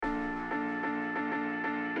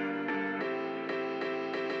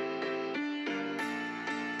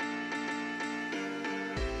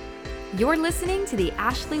You're listening to The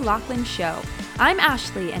Ashley Laughlin Show. I'm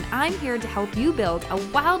Ashley, and I'm here to help you build a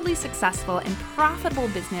wildly successful and profitable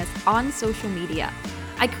business on social media.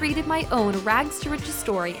 I created my own rags to riches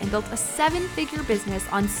story and built a 7-figure business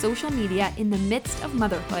on social media in the midst of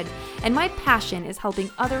motherhood, and my passion is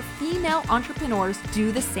helping other female entrepreneurs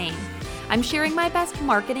do the same. I'm sharing my best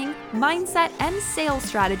marketing, mindset, and sales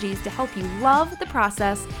strategies to help you love the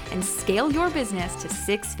process and scale your business to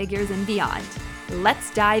 6 figures and beyond.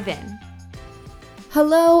 Let's dive in.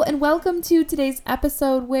 Hello, and welcome to today's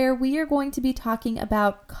episode where we are going to be talking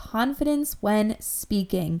about confidence when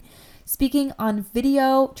speaking. Speaking on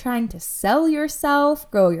video, trying to sell yourself,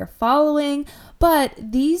 grow your following, but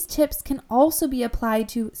these tips can also be applied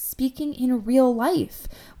to speaking in real life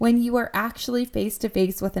when you are actually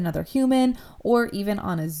face-to-face with another human or even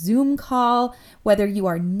on a Zoom call, whether you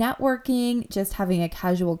are networking, just having a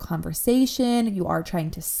casual conversation, you are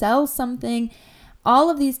trying to sell something.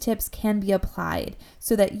 All of these tips can be applied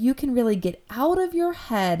so that you can really get out of your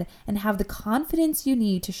head and have the confidence you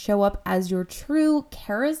need to show up as your true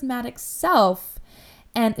charismatic self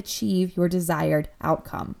and achieve your desired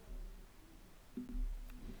outcome.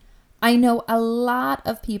 I know a lot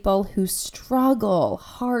of people who struggle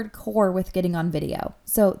hardcore with getting on video,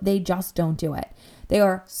 so they just don't do it. They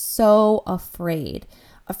are so afraid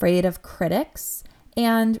of critics,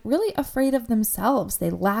 and really afraid of themselves. They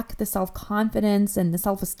lack the self-confidence and the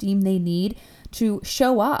self-esteem they need to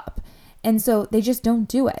show up. And so they just don't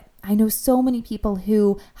do it. I know so many people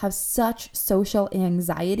who have such social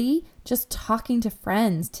anxiety just talking to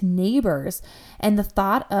friends, to neighbors, and the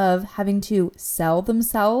thought of having to sell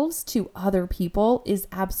themselves to other people is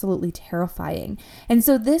absolutely terrifying. And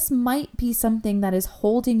so this might be something that is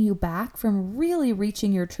holding you back from really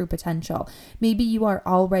reaching your true potential. Maybe you are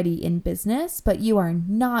already in business, but you are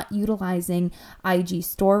not utilizing IG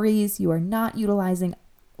stories, you are not utilizing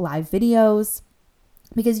live videos,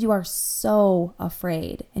 because you are so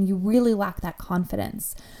afraid and you really lack that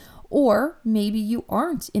confidence. Or maybe you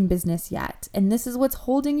aren't in business yet, and this is what's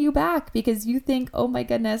holding you back because you think, oh my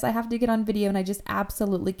goodness, I have to get on video and I just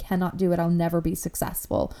absolutely cannot do it. I'll never be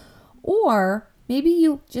successful. Or maybe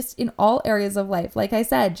you just in all areas of life, like I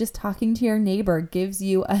said, just talking to your neighbor gives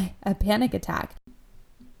you a panic attack.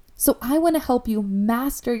 So I want to help you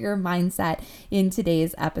master your mindset in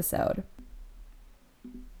today's episode.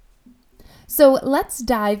 So let's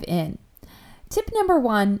dive in. Tip number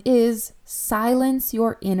 1 is silence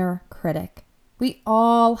your inner critic. We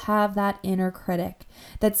all have that inner critic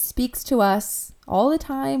that speaks to us all the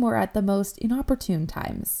time or at the most inopportune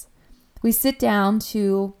times. We sit down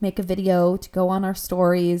to make a video, to go on our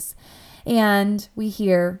stories, and we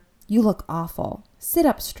hear, "You look awful. Sit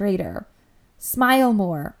up straighter. Smile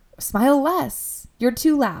more. Smile less. You're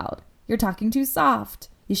too loud. You're talking too soft.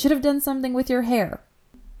 You should have done something with your hair."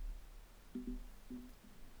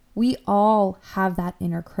 We all have that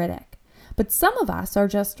inner critic, but some of us are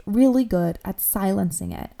just really good at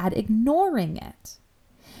silencing it, at ignoring it.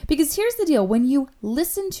 Because here's the deal, when you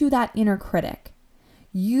listen to that inner critic,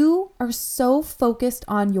 you are so focused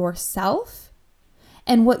on yourself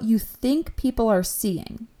and what you think people are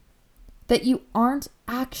seeing that you aren't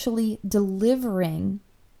actually delivering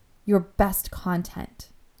your best content,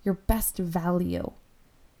 your best value,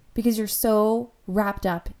 because you're so wrapped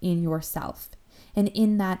up in yourself and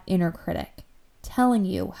in that inner critic telling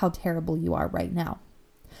you how terrible you are right now.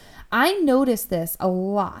 I notice this a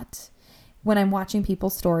lot when I'm watching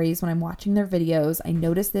people's stories, when I'm watching their videos. I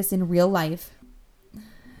notice this in real life.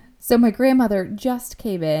 So my grandmother just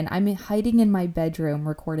came in. I'm hiding in my bedroom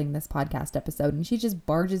recording this podcast episode, and she just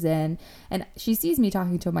barges in and she sees me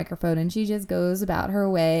talking to a microphone and she just goes about her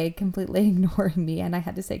way, completely ignoring me. And I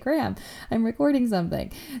had to say, "Gram, I'm recording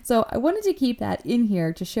something." So I wanted to keep that in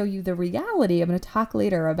here to show you the reality. I'm going to talk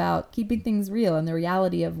later about keeping things real and the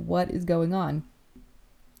reality of what is going on.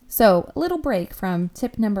 So a little break from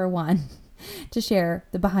tip number 1 to share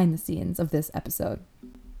the behind the scenes of this episode.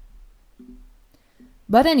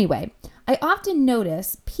 But anyway, I often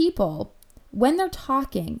notice people, when they're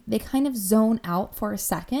talking, they kind of zone out for a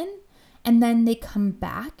second and then they come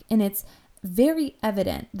back, and it's very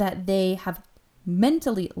evident that they have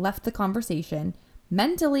mentally left the conversation,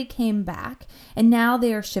 mentally came back, and now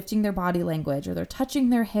they are shifting their body language or they're touching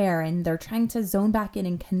their hair and they're trying to zone back in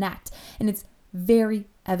and connect. And it's very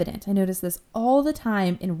evident. I notice this all the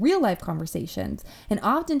time in real life conversations, and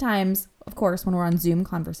oftentimes, of course, when we're on Zoom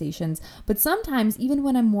conversations, but sometimes even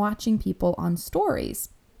when I'm watching people on stories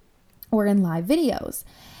or in live videos.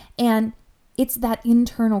 And it's that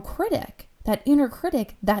internal critic, that inner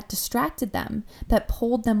critic that distracted them, that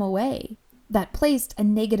pulled them away, that placed a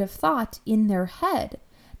negative thought in their head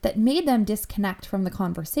that made them disconnect from the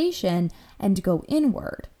conversation and go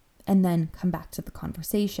inward and then come back to the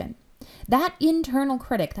conversation. That internal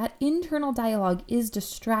critic, that internal dialogue is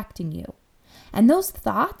distracting you. And those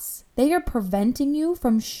thoughts, they are preventing you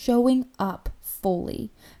from showing up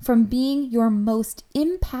fully, from being your most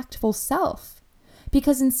impactful self.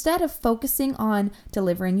 Because instead of focusing on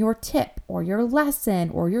delivering your tip or your lesson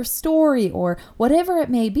or your story or whatever it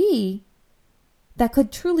may be that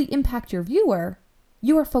could truly impact your viewer,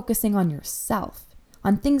 you are focusing on yourself,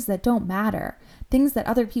 on things that don't matter, things that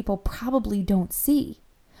other people probably don't see.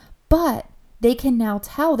 But they can now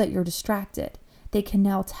tell that you're distracted. They can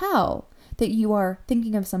now tell that you are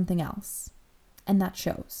thinking of something else. And that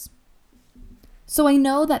shows. So I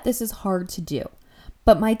know that this is hard to do,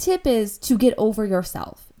 but my tip is to get over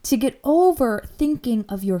yourself, to get over thinking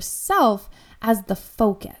of yourself as the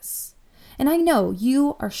focus. And I know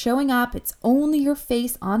you are showing up, it's only your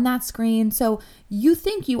face on that screen, so you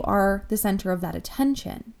think you are the center of that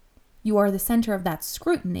attention. You are the center of that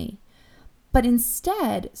scrutiny. But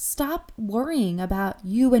instead, stop worrying about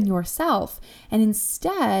you and yourself, and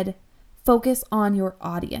instead focus on your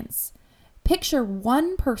audience. Picture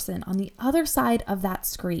one person on the other side of that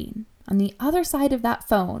screen, on the other side of that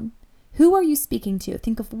phone. Who are you speaking to?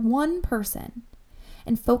 Think of one person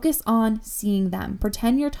and focus on seeing them.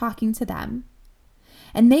 Pretend you're talking to them,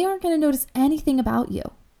 and they aren't going to notice anything about you.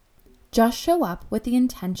 Just show up with the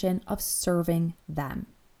intention of serving them.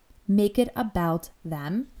 Make it about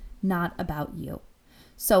them, not about you.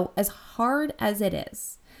 So as hard as it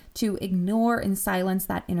is to ignore and silence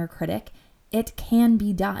that inner critic, it can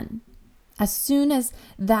be done. As soon as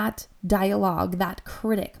that dialogue, that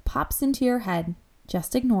critic pops into your head,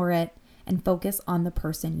 just ignore it and focus on the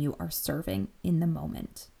person you are serving in the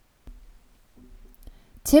moment.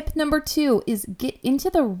 Tip number 2 is get into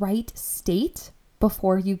the right state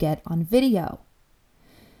before you get on video.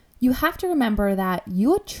 You have to remember that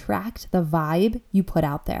you attract the vibe you put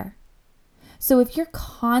out there. So if you're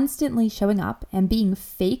constantly showing up and being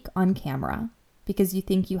fake on camera because you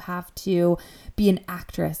think you have to be an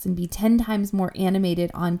actress and be 10 times more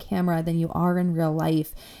animated on camera than you are in real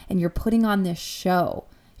life, and you're putting on this show,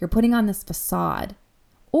 you're putting on this facade,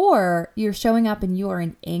 or you're showing up and you are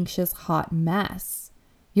an anxious, hot mess,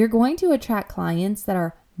 you're going to attract clients that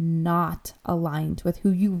are not aligned with who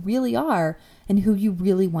you really are and who you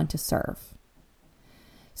really want to serve.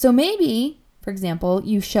 So maybe, for example,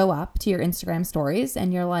 you show up to your Instagram stories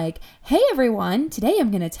and you're like, hey everyone, today I'm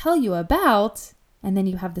going to tell you about, and then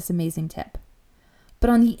you have this amazing tip. But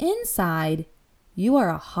on the inside, you are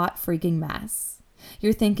a hot freaking mess.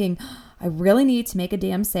 You're thinking, I really need to make a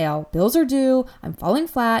damn sale. Bills are due. I'm falling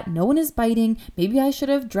flat. No one is biting. Maybe I should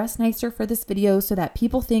have dressed nicer for this video so that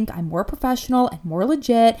people think I'm more professional and more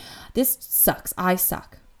legit. This sucks. I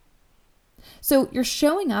suck. So you're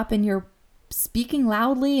showing up and you're speaking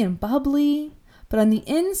loudly and bubbly, but on the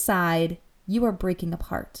inside, you are breaking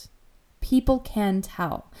apart. People can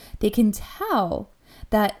tell. They can tell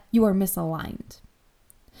that you are misaligned.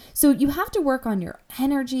 So you have to work on your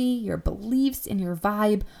energy, your beliefs, and your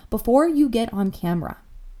vibe before you get on camera.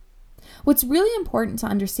 What's really important to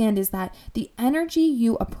understand is that the energy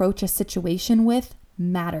you approach a situation with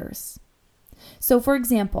matters. So for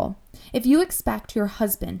example, if you expect your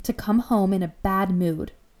husband to come home in a bad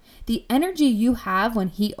mood, the energy you have when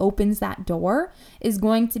he opens that door is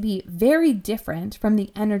going to be very different from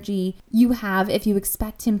the energy you have if you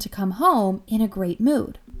expect him to come home in a great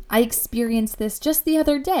mood. I experienced this just the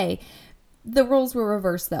other day. The roles were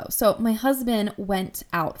reversed though. So my husband went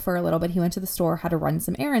out for a little bit. He went to the store, had to run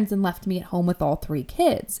some errands, and left me at home with all 3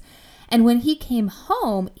 kids. And when he came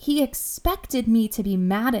home, he expected me to be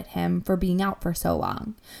mad at him for being out for so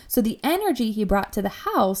long. So the energy he brought to the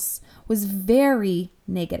house was very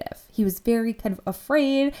negative. He was very kind of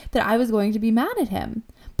afraid that I was going to be mad at him,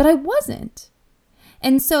 but I wasn't.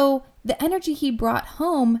 And so the energy he brought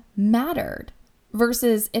home mattered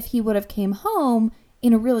versus if he would have came home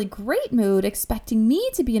in a really great mood, expecting me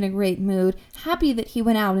to be in a great mood, happy that he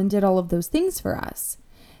went out and did all of those things for us.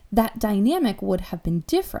 That dynamic would have been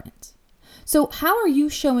different. So how are you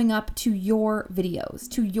showing up to your videos,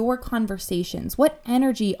 to your conversations? What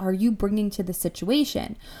energy are you bringing to the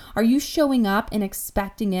situation? Are you showing up and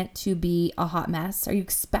expecting it to be a hot mess? Are you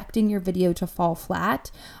expecting your video to fall flat?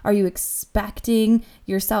 Are you expecting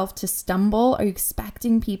yourself to stumble? Are you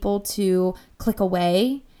expecting people to click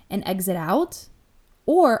away and exit out?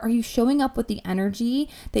 Or are you showing up with the energy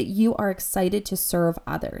that you are excited to serve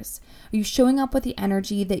others? Are you showing up with the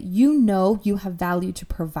energy that you know you have value to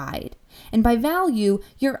provide? And by value,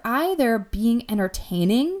 you're either being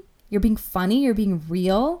entertaining, you're being funny, you're being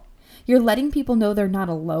real, you're letting people know they're not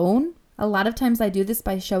alone, A lot of times I do this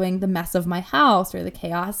by showing the mess of my house or the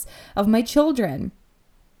chaos of my children.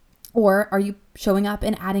 Or are you showing up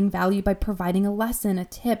and adding value by providing a lesson, a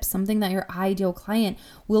tip, something that your ideal client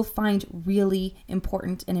will find really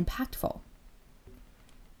important and impactful?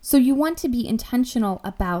 So you want to be intentional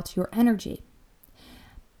about your energy.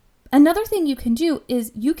 Another thing you can do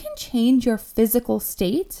is you can change your physical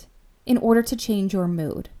state in order to change your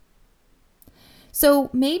mood. So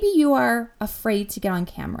maybe you are afraid to get on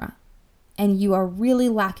camera and you are really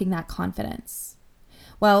lacking that confidence.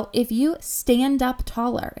 Well, if you stand up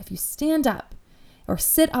taller, if you stand up or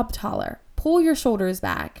sit up taller, pull your shoulders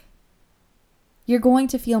back, you're going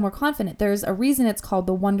to feel more confident. There's a reason it's called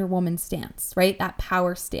the Wonder Woman stance, right? That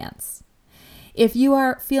power stance. If you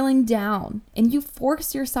are feeling down and you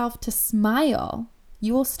force yourself to smile,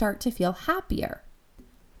 you will start to feel happier.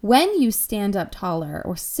 When you stand up taller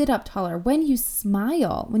or sit up taller, when you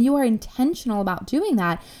smile, when you are intentional about doing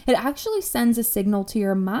that, it actually sends a signal to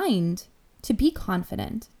your mind to be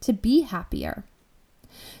confident, to be happier.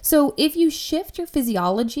 So if you shift your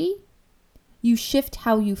physiology, you shift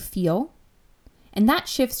how you feel, and that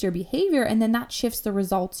shifts your behavior, and then that shifts the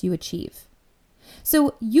results you achieve.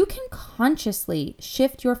 So you can consciously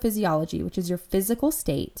shift your physiology, which is your physical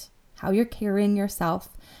state, how you're carrying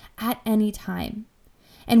yourself at any time.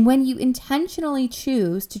 And when you intentionally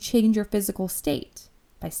choose to change your physical state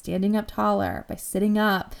by standing up taller, by sitting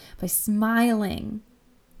up, by smiling,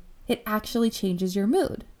 it actually changes your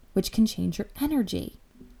mood, which can change your energy,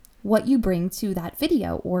 what you bring to that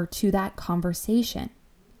video or to that conversation.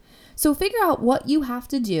 So figure out what you have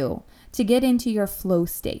to do to get into your flow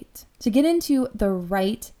state, to get into the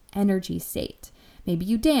right energy state. Maybe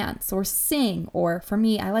you dance or sing, or for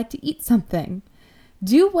me, I like to eat something.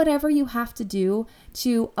 Do whatever you have to do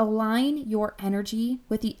to align your energy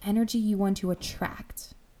with the energy you want to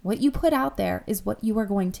attract. What you put out there is what you are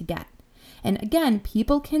going to get. And again,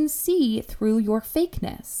 people can see through your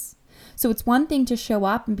fakeness. So it's one thing to show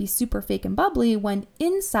up and be super fake and bubbly when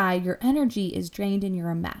inside your energy is drained and you're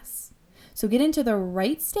a mess. So get into the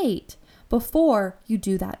right state before you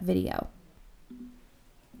do that video.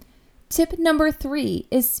 Tip number 3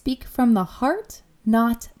 is speak from the heart,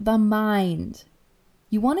 not the mind.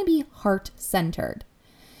 You want to be heart-centered.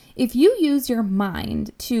 If you use your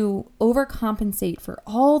mind to overcompensate for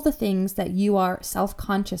all the things that you are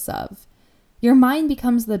self-conscious of, your mind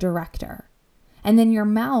becomes the director, and then your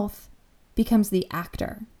mouth becomes the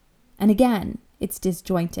actor. And again, it's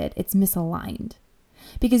disjointed, it's misaligned.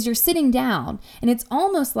 Because you're sitting down, and it's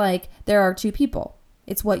almost like there are two people.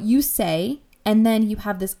 It's what you say, and then you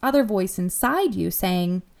have this other voice inside you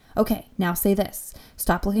saying, okay, now say this.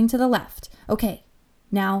 Stop looking to the left. Okay,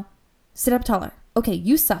 now sit up taller. Okay,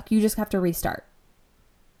 you suck. You just have to restart.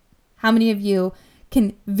 How many of you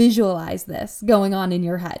can visualize this going on in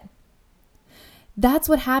your head? That's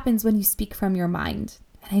what happens when you speak from your mind.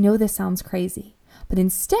 And I know this sounds crazy, but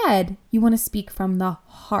instead, you want to speak from the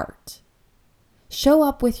heart. Show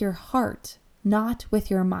up with your heart, not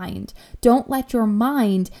with your mind. Don't let your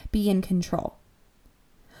mind be in control.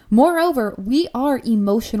 Moreover, we are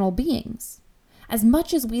emotional beings. As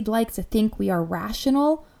much as we'd like to think we are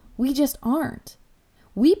rational, we just aren't.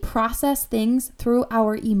 We process things through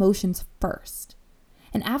our emotions first.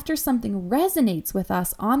 And after something resonates with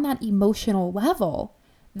us on that emotional level,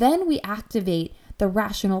 then we activate the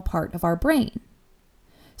rational part of our brain.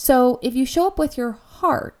 So if you show up with your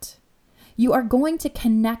heart, you are going to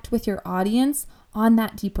connect with your audience on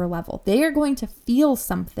that deeper level. They are going to feel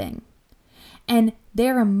something, and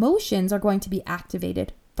their emotions are going to be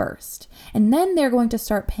activated first. And then they're going to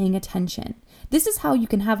start paying attention. This is how you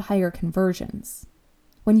can have higher conversions,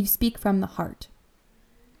 when you speak from the heart.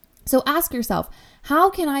 So ask yourself,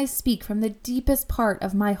 how can I speak from the deepest part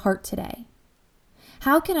of my heart today?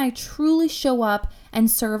 How can I truly show up and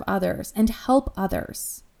serve others and help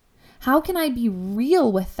others? How can I be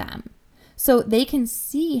real with them so they can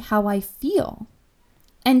see how I feel?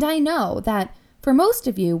 And I know that for most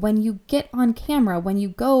of you, when you get on camera, when you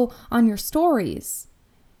go on your stories,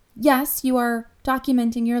 yes, you are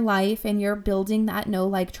documenting your life and you're building that know,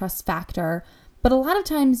 like, trust factor. But a lot of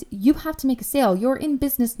times you have to make a sale. You're in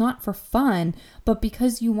business not for fun, but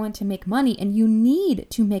because you want to make money, and you need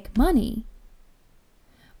to make money.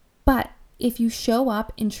 But if you show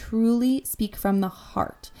up and truly speak from the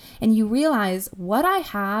heart, and you realize what I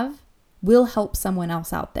have will help someone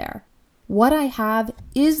else out there. What I have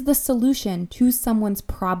is the solution to someone's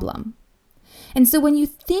problem. And so when you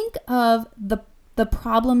think of the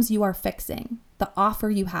problems you are fixing, the offer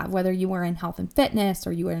you have, whether you are in health and fitness,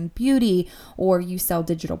 or you are in beauty, or you sell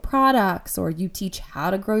digital products, or you teach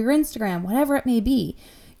how to grow your Instagram, whatever it may be,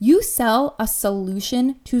 You sell a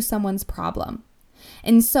solution to someone's problem.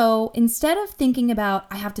 And so instead of thinking about,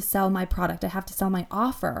 I have to sell my product, I have to sell my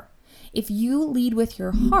offer, if you lead with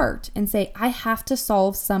your heart and say, I have to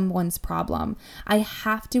solve someone's problem, I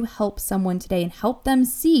have to help someone today and help them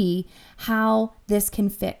see how this can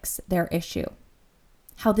fix their issue,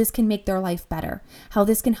 how this can make their life better, how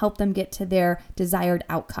this can help them get to their desired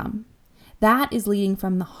outcome. That is leading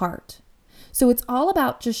from the heart. So it's all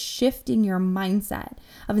about just shifting your mindset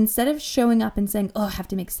of, instead of showing up and saying, oh, I have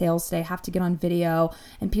to make sales today, I have to get on video,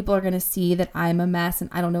 and people are going to see that I'm a mess and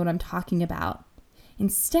I don't know what I'm talking about.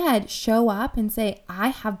 Instead, show up and say, I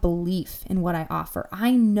have belief in what I offer.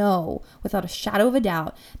 I know without a shadow of a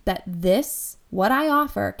doubt that what I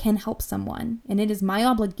offer, can help someone. And it is my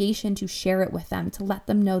obligation to share it with them, to let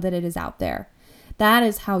them know that it is out there. That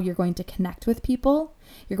is how you're going to connect with people.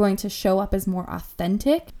 You're going to show up as more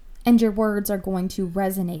authentic, and your words are going to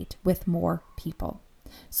resonate with more people.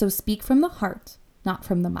 So speak from the heart, not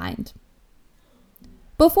from the mind.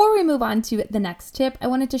 Before we move on to the next tip, I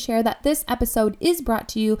wanted to share that this episode is brought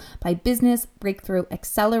to you by Business Breakthrough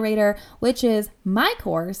Accelerator, which is my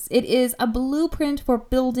course. It is a blueprint for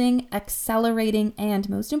building, accelerating, and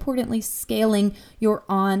most importantly, scaling your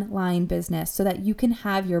online business so that you can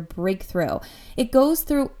have your breakthrough. It goes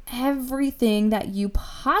through everything that you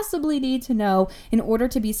possibly need to know in order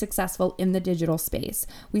to be successful in the digital space.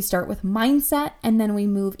 We start with mindset, and then we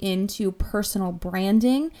move into personal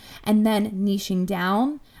branding, and then niching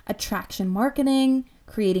down, attraction marketing,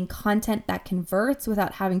 creating content that converts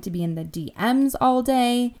without having to be in the DMs all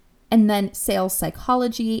day, and then sales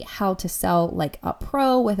psychology, how to sell like a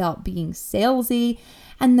pro without being salesy,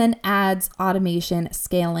 and then ads, automation,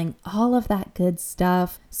 scaling, all of that good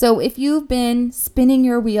stuff. So if you've been spinning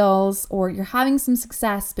your wheels or you're having some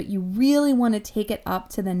success, but you really want to take it up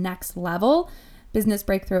to the next level, Business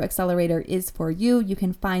Breakthrough Accelerator is for you. You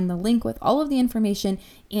can find the link with all of the information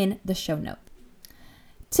in the show notes.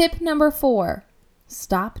 Tip number 4,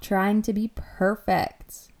 stop trying to be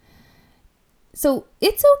perfect. So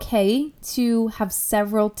it's okay to have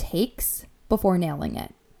several takes before nailing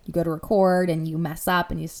it. You go to record and you mess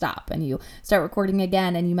up and you stop, and you start recording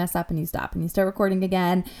again and you mess up and you stop, and you start recording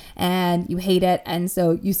again and you hate it, and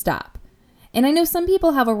so you stop. And I know some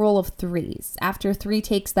people have a rule of 3s. After 3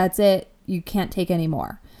 takes, that's it. You can't take any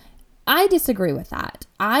more. I disagree with that.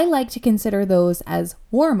 I like to consider those as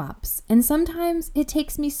warm-ups, and sometimes it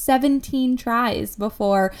takes me 17 tries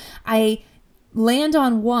before I land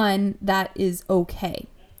on one that is okay.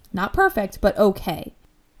 Not perfect, but okay.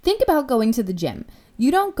 Think about going to the gym. You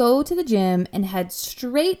don't go to the gym and head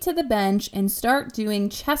straight to the bench and start doing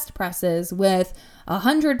chest presses with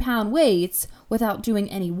 100-pound weights without doing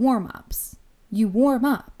any warm-ups. You warm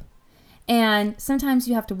up. And sometimes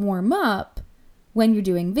you have to warm up when you're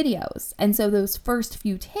doing videos. And so those first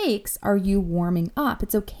few takes are you warming up.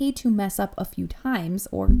 It's okay to mess up a few times,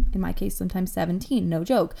 or in my case, sometimes 17, no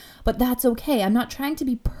joke. But that's okay. I'm not trying to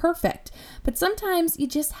be perfect. But sometimes you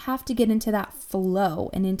just have to get into that flow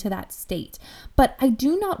and into that state. But I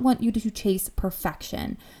do not want you to chase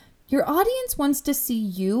perfection. Your audience wants to see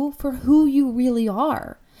you for who you really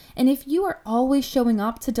are. And if you are always showing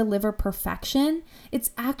up to deliver perfection,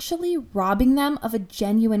 it's actually robbing them of a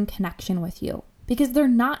genuine connection with you, because they're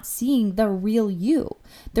not seeing the real you.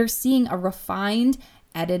 They're seeing a refined,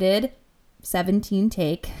 edited, 17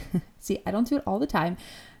 take, see, I don't do it all the time,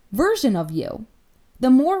 version of you. The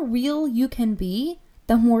more real you can be,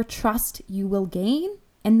 the more trust you will gain,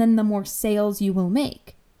 and then the more sales you will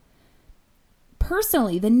make.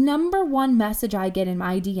 Personally, the number one message I get in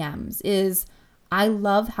my DMs is, I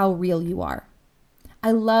love how real you are.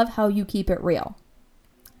 I love how you keep it real.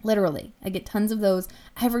 Literally, I get tons of those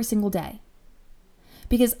every single day,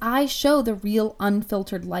 because I show the real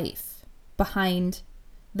unfiltered life behind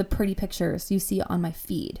the pretty pictures you see on my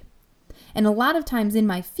feed. And a lot of times in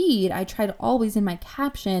my feed, I try to always in my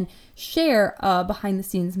caption share a behind the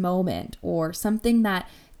scenes moment or something that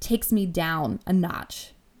takes me down a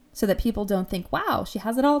notch, so that people don't think, wow, she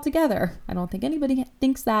has it all together. I don't think anybody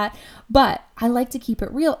thinks that, but I like to keep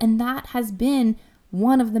it real. And that has been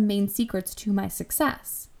one of the main secrets to my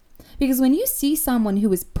success. Because when you see someone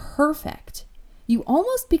who is perfect, you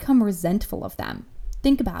almost become resentful of them.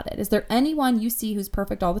 Think about it. Is there anyone you see who's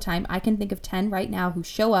perfect all the time? I can think of 10 right now who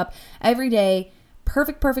show up every day,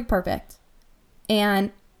 perfect.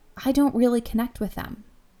 And I don't really connect with them.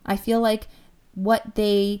 I feel like what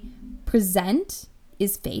they present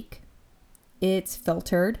is fake. It's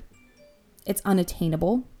filtered. It's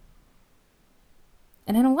unattainable.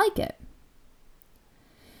 And I don't like it.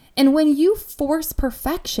 And when you force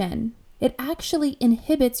perfection, it actually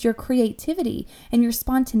inhibits your creativity and your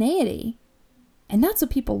spontaneity. And that's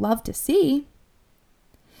what people love to see.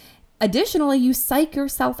 Additionally, you psych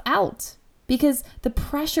yourself out because the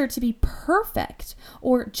pressure to be perfect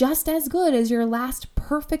or just as good as your last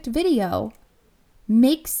perfect video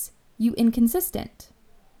makes you inconsistent.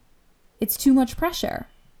 It's too much pressure.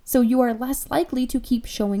 So you are less likely to keep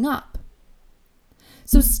showing up.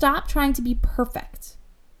 So stop trying to be perfect.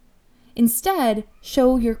 Instead,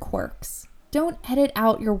 show your quirks. Don't edit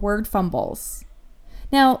out your word fumbles.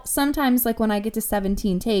 Now, sometimes like when I get to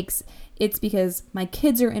 17 takes, it's because my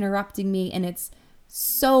kids are interrupting me and it's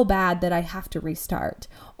so bad that I have to restart.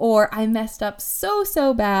 Or I messed up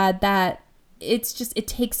so bad that it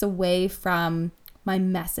takes away from my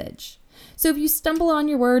message. So if you stumble on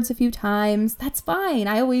your words a few times, that's fine.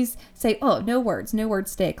 I always say, oh, no words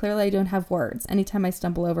stay. Clearly I don't have words anytime I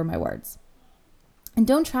stumble over my words. And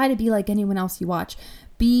don't try to be like anyone else you watch.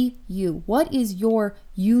 Be you. What is your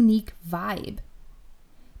unique vibe?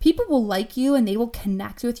 People will like you and they will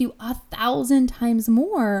connect with you 1,000 times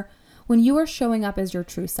more when you are showing up as your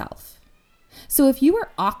true self. So if you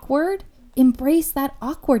are awkward, embrace that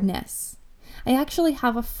awkwardness. I actually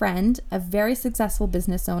have a friend, a very successful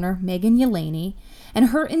business owner, Megan Yelani, and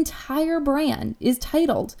her entire brand is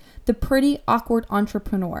titled The Pretty Awkward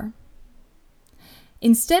Entrepreneur.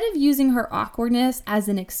 Instead of using her awkwardness as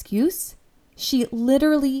an excuse, she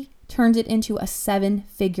literally turned it into a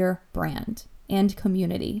 7-figure brand and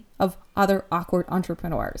community of other awkward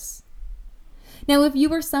entrepreneurs. Now, if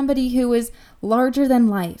you are somebody who is larger than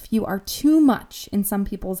life, you are too much in some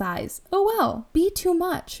people's eyes. Oh well, be too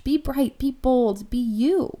much, be bright, be bold, be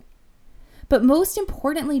you. But most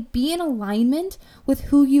importantly, be in alignment with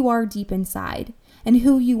who you are deep inside and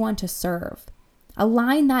who you want to serve.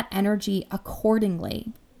 Align that energy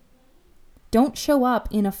accordingly. Don't show up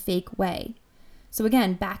in a fake way. So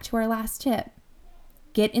again, back to our last tip.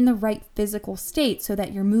 Get in the right physical state so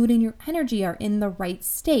that your mood and your energy are in the right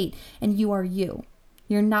state and you are you.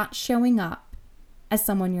 You're not showing up as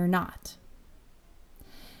someone you're not.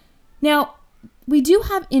 Now, we do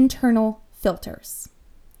have internal filters.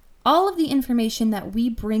 All of the information that we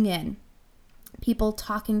bring in, people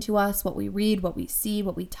talking to us, what we read, what we see,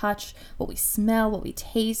 what we touch, what we smell, what we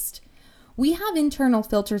taste, we have internal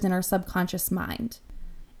filters in our subconscious mind.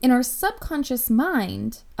 And our subconscious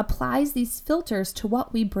mind applies these filters to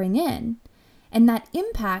what we bring in, and that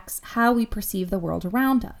impacts how we perceive the world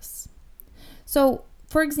around us. So,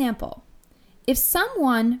 for example, if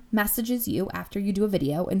someone messages you after you do a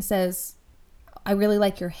video and says, I really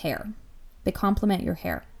like your hair, they compliment your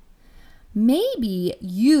hair, maybe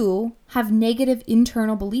you have negative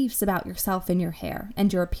internal beliefs about yourself and your hair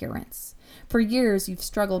and your appearance. For years, you've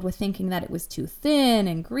struggled with thinking that it was too thin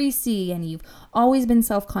and greasy, and you've always been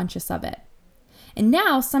self-conscious of it. And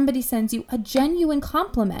now somebody sends you a genuine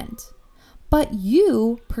compliment, but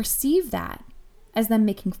you perceive that as them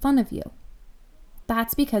making fun of you.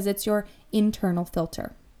 That's because it's your internal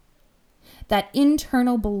filter. That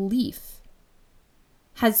internal belief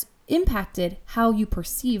has impacted how you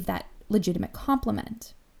perceive that legitimate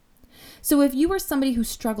compliment. So if you are somebody who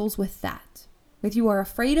struggles with that, if you are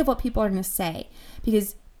afraid of what people are going to say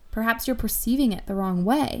because perhaps you're perceiving it the wrong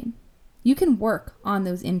way, you can work on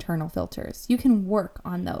those internal filters. You can work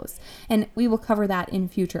on those. And we will cover that in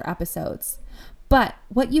future episodes. But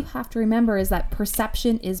what you have to remember is that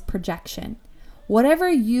perception is projection. Whatever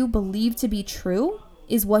you believe to be true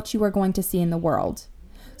is what you are going to see in the world.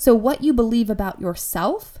 So what you believe about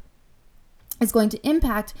yourself is going to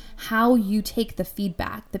impact how you take the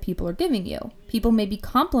feedback that people are giving you. People may be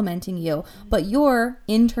complimenting you, but your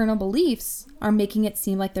internal beliefs are making it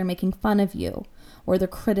seem like they're making fun of you or they're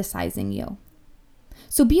criticizing you.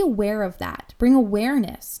 So be aware of that. Bring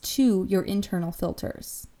awareness to your internal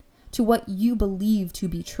filters, to what you believe to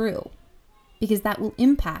be true, because that will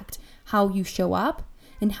impact how you show up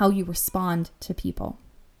and how you respond to people.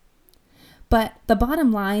 But the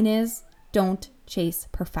bottom line is, don't chase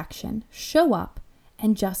perfection. Show up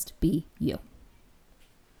and just be you.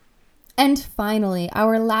 And finally,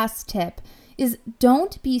 our last tip is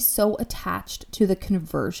don't be so attached to the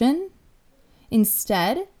conversion.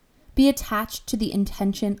 Instead, be attached to the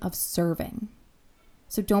intention of serving.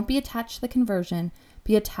 So don't be attached to the conversion,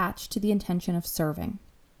 be attached to the intention of serving.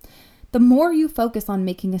 The more you focus on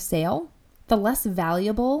making a sale, the less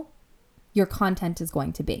valuable your content is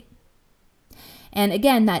going to be. And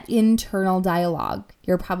again, that internal dialogue,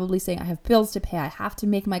 you're probably saying, I have bills to pay, I have to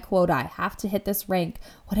make my quota, I have to hit this rank,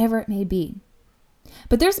 whatever it may be.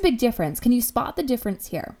 But there's a big difference. Can you spot the difference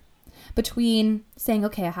here between saying,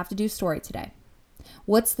 okay, I have to do a story today?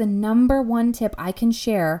 What's the number one tip I can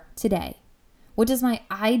share today? What does my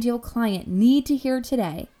ideal client need to hear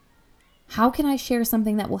today? How can I share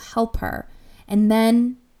something that will help her? and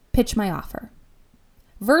then pitch my offer.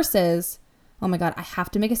 Versus, oh my God, I have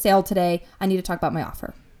to make a sale today. I need to talk about my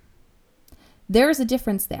offer. There's a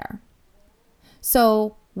difference there.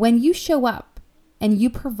 So when you show up and you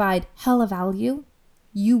provide hella value,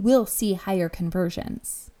 you will see higher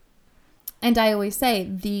conversions. And I always say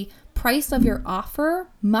the price of your offer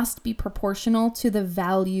must be proportional to the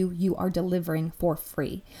value you are delivering for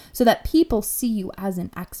free so that people see you as an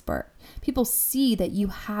expert. People see that you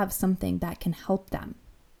have something that can help them.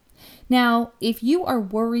 Now, if you are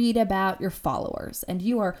worried about your followers and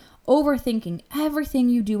you are overthinking everything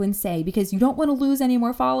you do and say because you don't want to lose any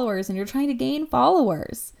more followers and you're trying to gain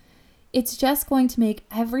followers, it's just going to make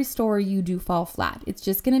every story you do fall flat. It's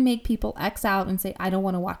just going to make people X out and say, I don't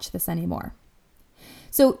want to watch this anymore.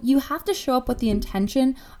 So you have to show up with the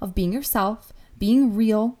intention of being yourself, being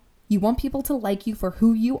real. You want people to like you for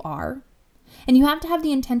who you are. And you have to have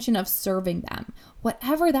the intention of serving them,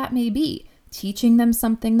 whatever that may be. Teaching them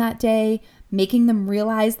something that day, making them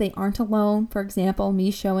realize they aren't alone. For example,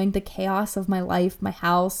 me showing the chaos of my life, my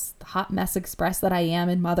house, the hot mess express that I am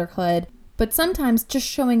in motherhood. But sometimes just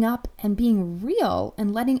showing up and being real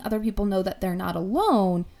and letting other people know that they're not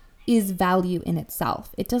alone is value in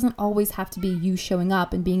itself. It doesn't always have to be you showing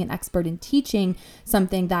up and being an expert in teaching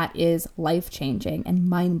something that is life-changing and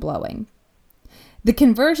mind-blowing. The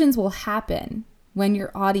conversions will happen when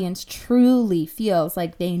your audience truly feels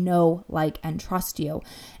like they know, like, and trust you,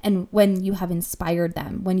 and when you have inspired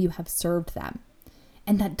them, when you have served them.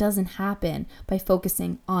 And that doesn't happen by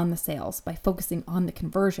focusing on the sales, by focusing on the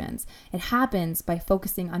conversions. It happens by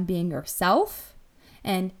focusing on being yourself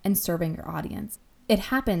and serving your audience. It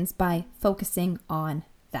happens by focusing on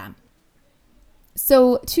them.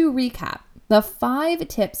 So to recap, the 5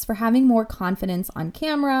 tips for having more confidence on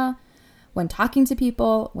camera, when talking to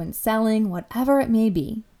people, when selling, whatever it may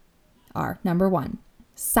be, are: number 1,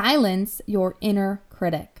 silence your inner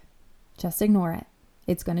critic. Just ignore it.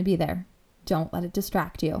 It's going to be there. Don't let it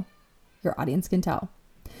distract you. Your audience can tell.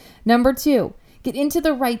 Number 2, get into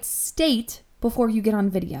the right state before you get on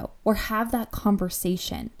video or have that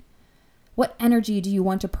conversation. What energy do you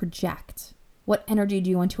want to project? What energy do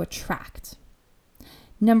you want to attract?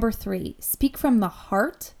 Number 3, speak from the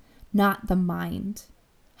heart, not the mind.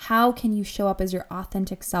 How can you show up as your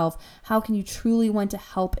authentic self? How can you truly want to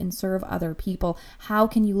help and serve other people? How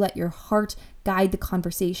can you let your heart guide the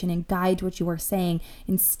conversation and guide what you are saying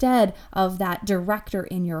instead of that director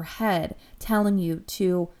in your head telling you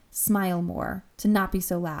to smile more, to not be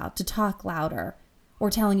so loud, to talk louder, or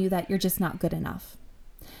telling you that you're just not good enough?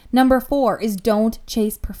 Number 4 is don't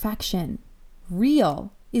chase perfection.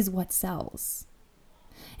 Real is what sells.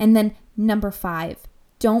 And then number 5,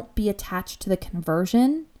 don't be attached to the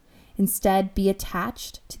conversion. Instead, be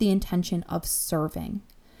attached to the intention of serving.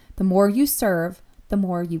 The more you serve, the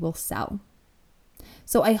more you will sell.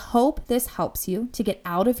 So I hope this helps you to get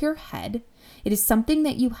out of your head. It is something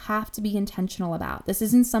that you have to be intentional about. This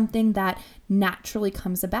isn't something that naturally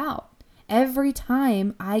comes about. Every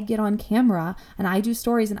time I get on camera and I do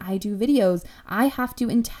stories and I do videos, I have to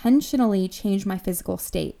intentionally change my physical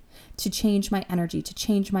state, to change my energy, to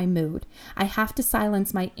change my mood. I have to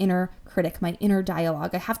silence my inner critic, my inner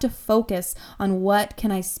dialogue. I have to focus on what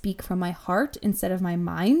can I speak from my heart instead of my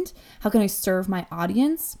mind? How can I serve my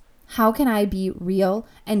audience? How can I be real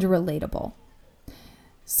and relatable?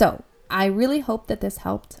 So I really hope that this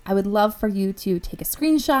helped. I would love for you to take a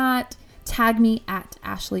screenshot, tag me at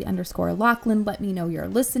Ashley_Lachlan. Let me know you're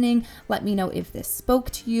listening. Let me know if this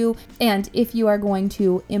spoke to you and if you are going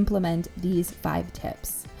to implement these 5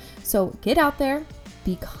 tips. So get out there,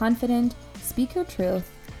 be confident, speak your truth,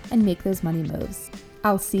 and make those money moves.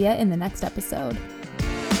 I'll see you in the next episode.